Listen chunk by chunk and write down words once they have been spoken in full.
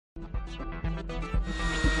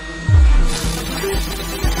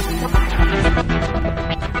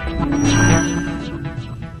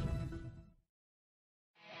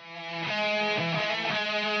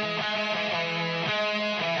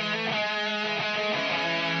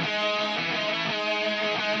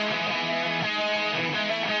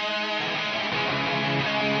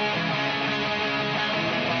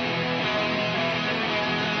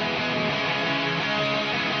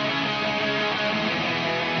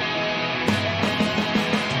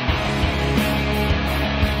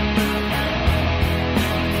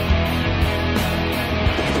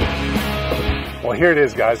Well, here it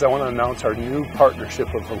is, guys. I want to announce our new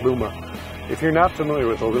partnership with Aluma. If you're not familiar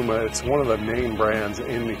with Aluma, it's one of the main brands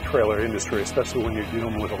in the trailer industry, especially when you're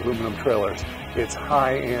dealing with aluminum trailers. It's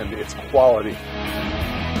high-end, it's quality.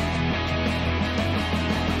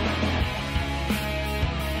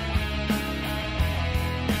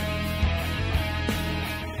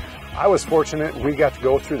 I was fortunate. We got to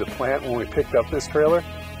go through the plant when we picked up this trailer.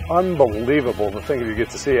 Unbelievable, the thing you get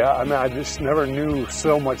to see. I mean, I just never knew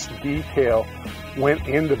so much detail went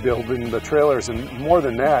into building the trailers, and more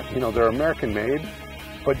than that, you know, they're American made,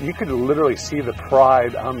 but you could literally see the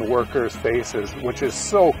pride on the workers' faces, which is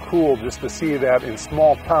so cool just to see that in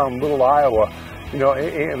small town, little Iowa, you know,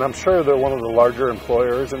 and I'm sure they're one of the larger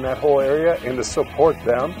employers in that whole area, and to support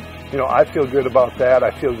them, you know, I feel good about that.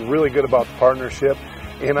 I feel really good about the partnership.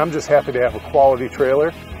 And I'm just happy to have a quality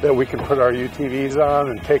trailer that we can put our UTVs on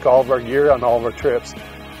and take all of our gear on all of our trips.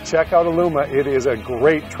 Check out Aluma. It is a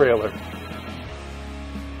great trailer.